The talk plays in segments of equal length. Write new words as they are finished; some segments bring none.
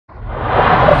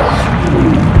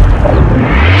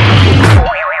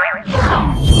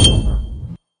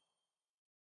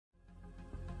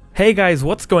Hey guys,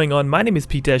 what's going on? My name is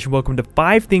Pitesh and welcome to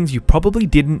 5 things you probably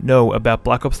didn't know about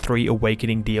Black Ops 3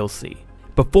 Awakening DLC.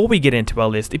 Before we get into our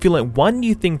list, if you learned one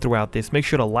new thing throughout this, make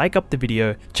sure to like up the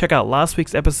video, check out last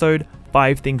week's episode,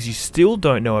 5 things you still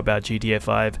don't know about GTA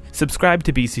 5, subscribe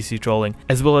to BCC Trolling,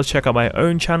 as well as check out my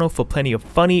own channel for plenty of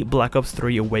funny Black Ops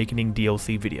 3 Awakening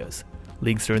DLC videos.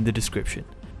 Links are in the description.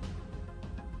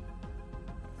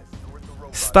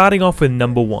 Starting off with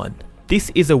number 1. This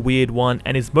is a weird one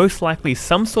and is most likely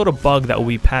some sort of bug that will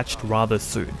be patched rather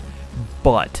soon,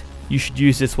 but you should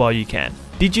use this while you can.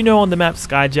 Did you know on the map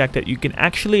Skyjack that you can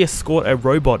actually escort a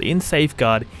robot in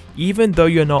Safeguard even though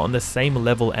you're not on the same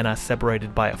level and are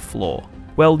separated by a floor?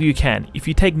 Well, you can. If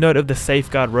you take note of the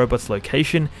Safeguard robot's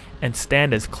location and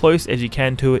stand as close as you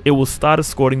can to it, it will start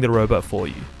escorting the robot for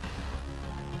you.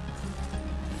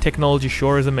 Technology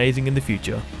sure is amazing in the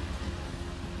future.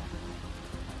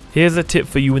 Here's a tip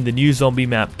for you in the new zombie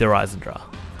map, Der Eisendrache.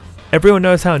 Everyone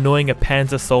knows how annoying a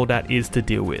Panzer soldat is to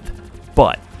deal with,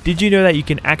 but did you know that you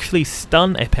can actually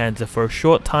stun a Panzer for a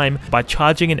short time by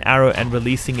charging an arrow and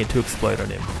releasing it to explode on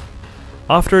him?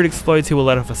 After it explodes, he will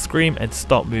let off a scream and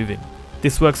stop moving.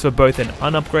 This works for both an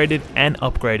unupgraded and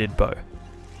upgraded bow.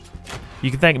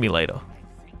 You can thank me later.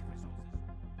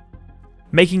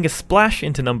 Making a splash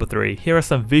into number 3, here are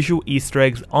some visual Easter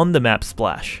eggs on the map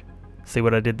Splash. See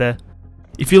what I did there?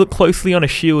 If you look closely on a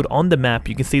shield on the map,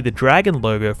 you can see the dragon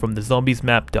logo from the zombies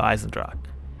map Der Eisendrache.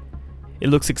 It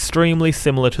looks extremely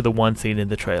similar to the one seen in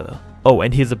the trailer. Oh,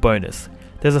 and here's a bonus.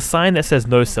 There's a sign that says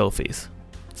no selfies.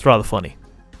 It's rather funny.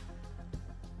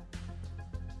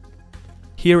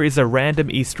 Here is a random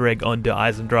Easter egg on Der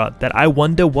Eisendrache that I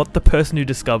wonder what the person who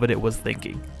discovered it was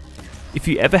thinking. If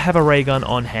you ever have a ray gun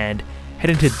on hand,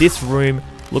 head into this room,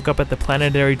 look up at the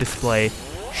planetary display,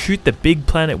 shoot the big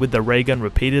planet with the ray gun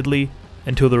repeatedly,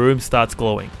 until the room starts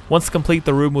glowing. Once complete,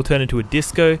 the room will turn into a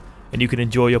disco and you can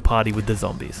enjoy your party with the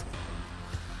zombies.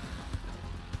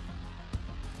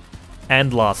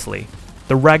 And lastly,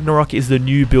 the Ragnarok is the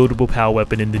new buildable power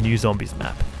weapon in the new zombies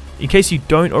map. In case you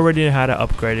don't already know how to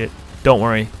upgrade it, don't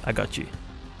worry, I got you.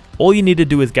 All you need to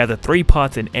do is gather 3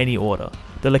 parts in any order.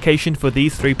 The location for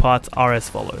these 3 parts are as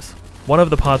follows. One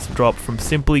of the parts drop from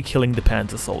simply killing the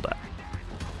Panzer soldat.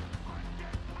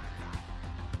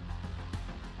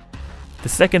 The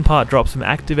second part drops from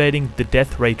activating the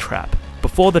Death Ray trap.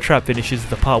 Before the trap finishes,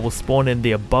 the part will spawn in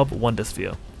the above Wonder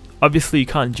Sphere. Obviously you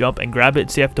can't jump and grab it,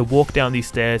 so you have to walk down these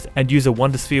stairs and use a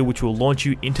Wonder Sphere which will launch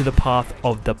you into the path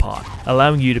of the part,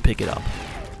 allowing you to pick it up.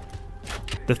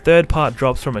 The third part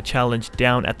drops from a challenge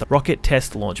down at the rocket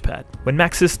test launch pad. When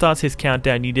Maxis starts his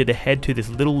countdown, you need to head to this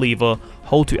little lever,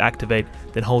 hold to activate,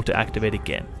 then hold to activate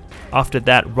again. After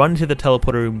that, run into the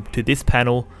teleporter room to this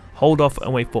panel, hold off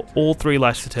and wait for all 3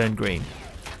 lights to turn green.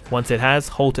 Once it has,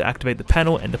 hold to activate the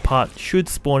panel and the part should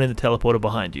spawn in the teleporter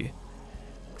behind you.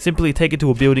 Simply take it to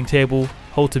a building table,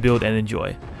 hold to build and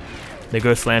enjoy. Now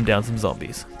go slam down some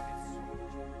zombies.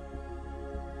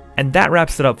 And that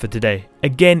wraps it up for today.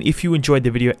 Again, if you enjoyed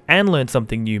the video and learned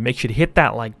something new, make sure to hit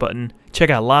that like button, check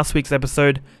out last week's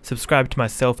episode, subscribe to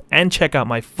myself and check out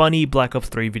my funny Black Ops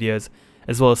 3 videos,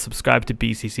 as well as subscribe to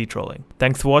BCC Trolling.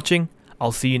 Thanks for watching,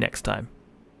 I'll see you next time.